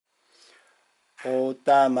オ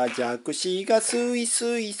タマジャクシがスイ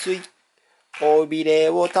スイスイ、尾びれ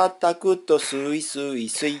を叩くとスイスイ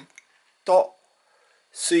スイと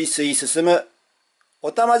スイスイ進む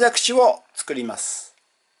オタマジャクシを作ります。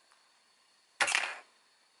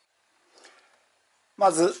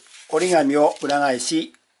まず折り紙を裏返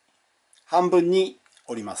し半分に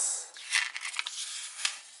折ります。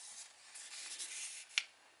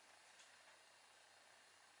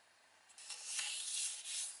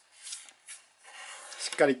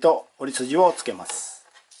しっかりと折り筋をつけます。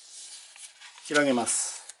広げま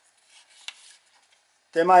す。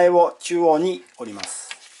手前を中央に折ります。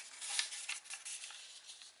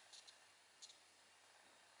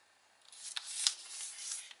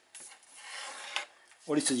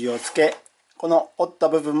折り筋をつけ、この折った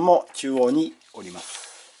部分も中央に折ります。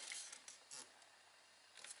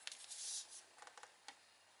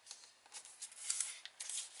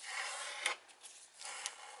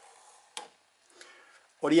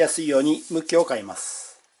折りやすいように向きを変えま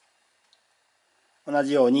す。同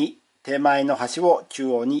じように手前の端を中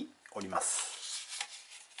央に折ります。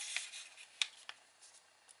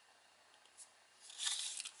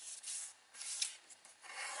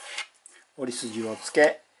折り筋をつ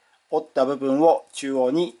け、折った部分を中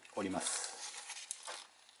央に折ります。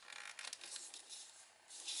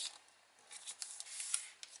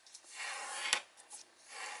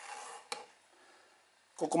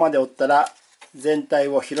ここまで折ったら全体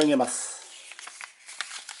を広げます。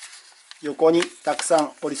横にたくさ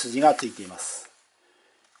ん折り筋がついています。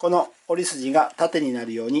この折り筋が縦にな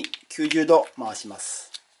るように90度回します。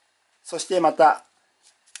そしてまた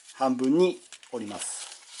半分に折ります。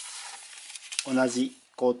同じ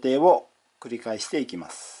工程を繰り返していきま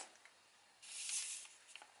す。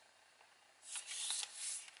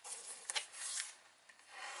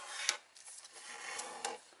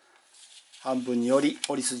半分に折り、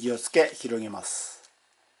折り筋をつけ広げます。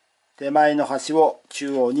手前の端を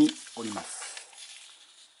中央に折ります。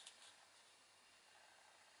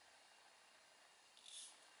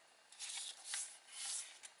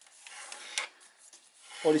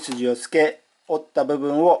折り筋をつけ、折った部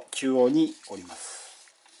分を中央に折ります。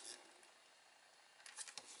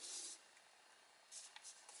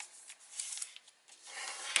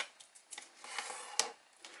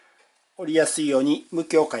折りやすいように向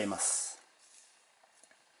きを変えます。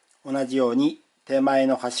同じように手前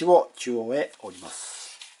の端を中央へ折りま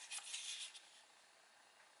す。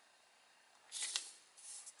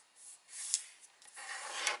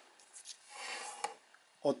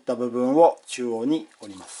折った部分を中央に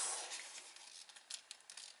折ります。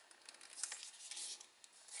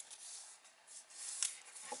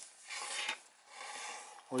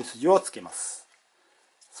折り筋をつけます。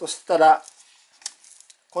そしたら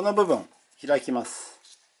この部分開きます。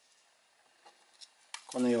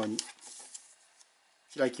このように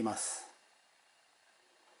開きます。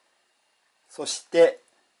そして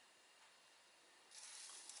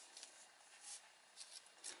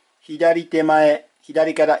左手前、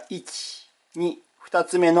左から1、2、2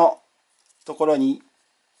つ目のところに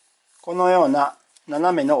このような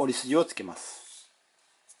斜めの折り筋をつけます。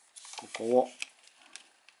ここを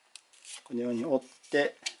このように折っ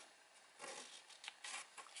て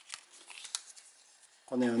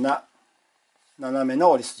このような斜めの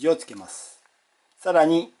折り筋をつけます。さら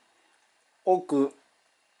に奥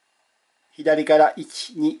左から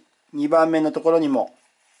1、2、2番目のところにも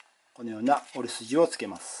このような折り筋をつけ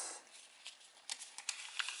ます。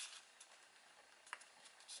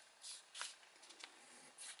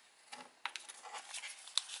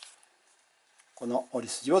この折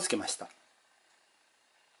り筋をつけました。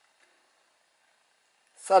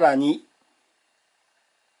さらに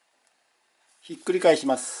ひっくり返し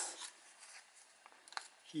ます。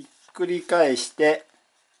ひっくり返して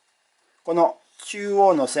この中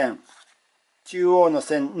央の線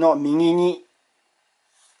の右に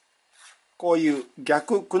こういう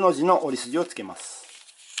逆くの字の折り筋をつけます。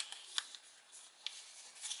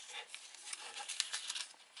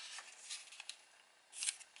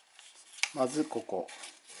まずここ、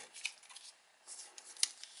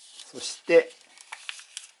そして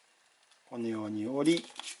このように折り、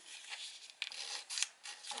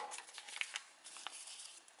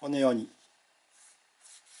このように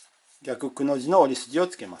逆くの字の折り筋を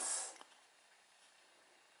つけます。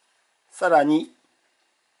さらに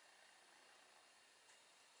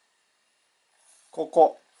こ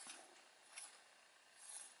こ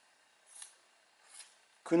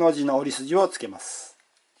くの字の折り筋をつけます。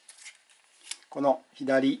この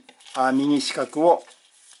右四角を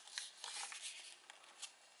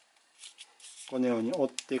このように折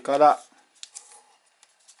ってから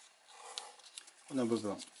この部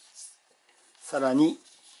分、さらに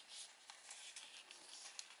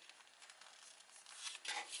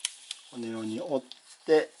このように折っ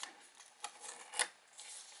て、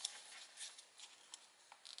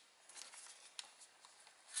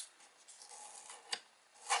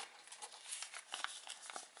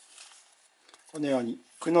このように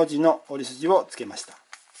くの字の折り筋をつけました。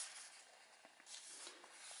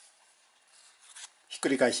ひっく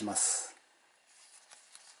り返します。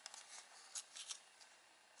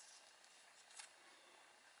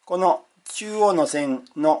この中央の線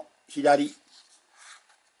の左、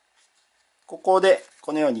ここで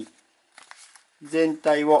このように全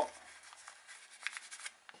体を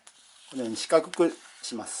このように四角く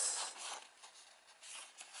します。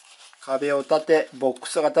壁を立てボック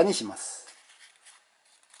ス型にします。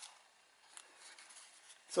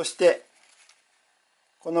そして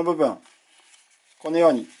この部分、このよ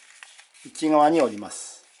うに内側に折りま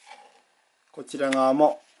す。こちら側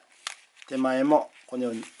も手前もこの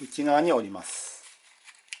ように内側に折ります。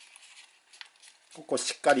ここ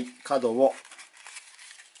しっかり角を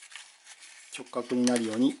直角になる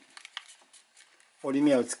ように折り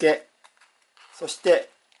目をつけ、そして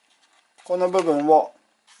この部分を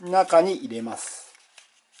中に入れます。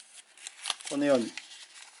このように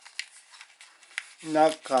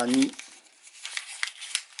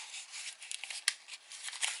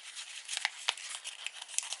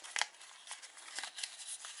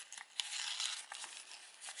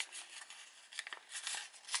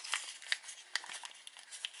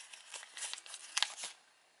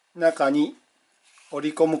中に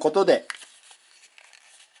折り込むことで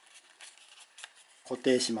固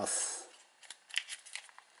定します。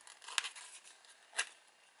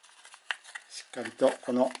しっかりと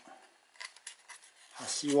この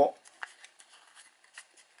端を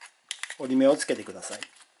折り目をつけてください。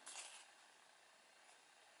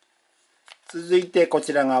続いてこ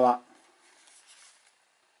ちら側、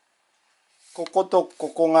こことこ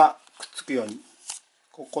こがくっつくように、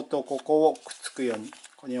こことここをくっつくように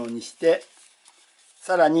このようにして、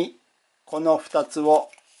さらにこの2つ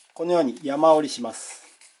をこのように山折りします。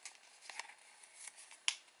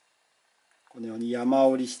このように山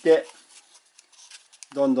折りして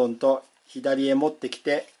どんどんと左へ持ってき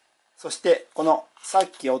て、そしてこのさ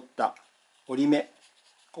っき折った折り目、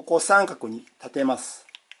ここを三角に立てます。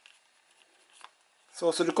そ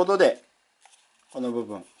うすることでこの部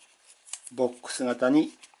分ボックス型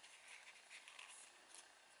に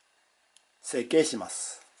成形しま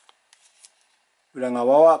す。裏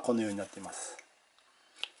側はこのようになっています。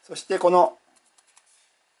そしてこの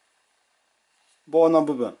棒の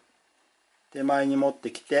部分手前に持っ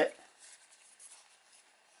てきて、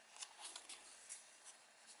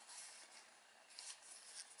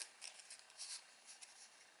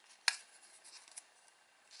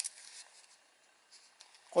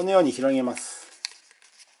このように広げます。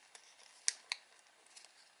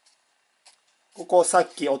ここさ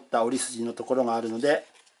っき折った折り筋のところがあるので、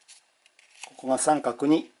ここが三角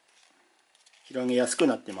に広げやすく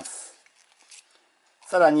なっています。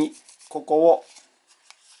さらにここを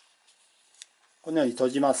このように閉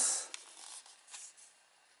じます。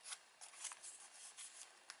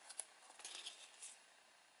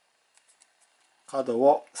角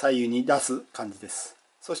を左右に出す感じです。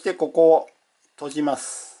そしてここを閉じま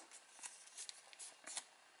す。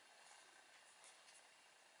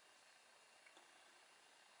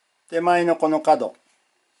手前のこの角、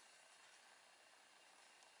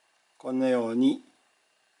このように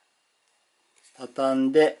畳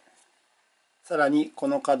んで、さらにこ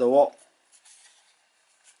の角を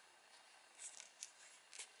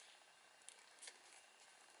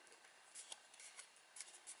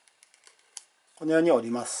このように折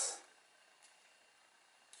ります。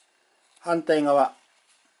反対側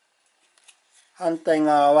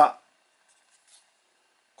は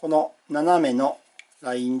この斜めの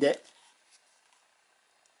ラインで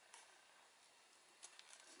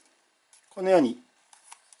このように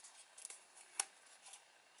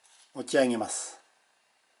持ち上げます。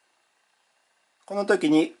この時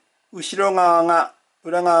に裏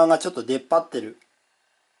側がちょっと出っ張ってる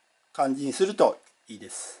感じにするといいで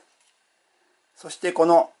す。そしてこ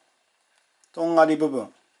のとんがり部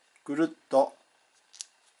分ぐるっと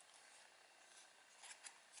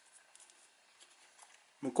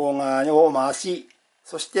向こう側を回し、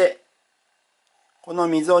そしてこの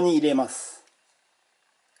溝に入れます。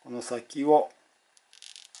この先を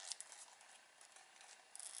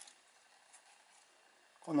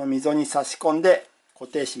この溝に差し込んで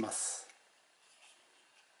固定します。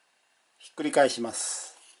ひっくり返しま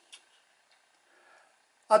す。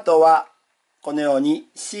あとはこのように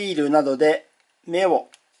シールなどで目を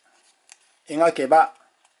描けば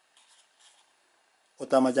オ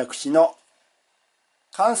タマジャクシの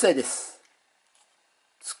完成です。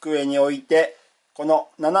机に置いてこの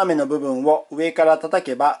斜めの部分を上から叩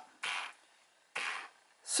けば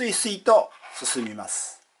スイスイと進みま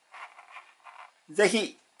す。ぜ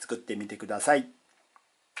ひ作ってみてください。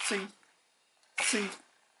スイスイ。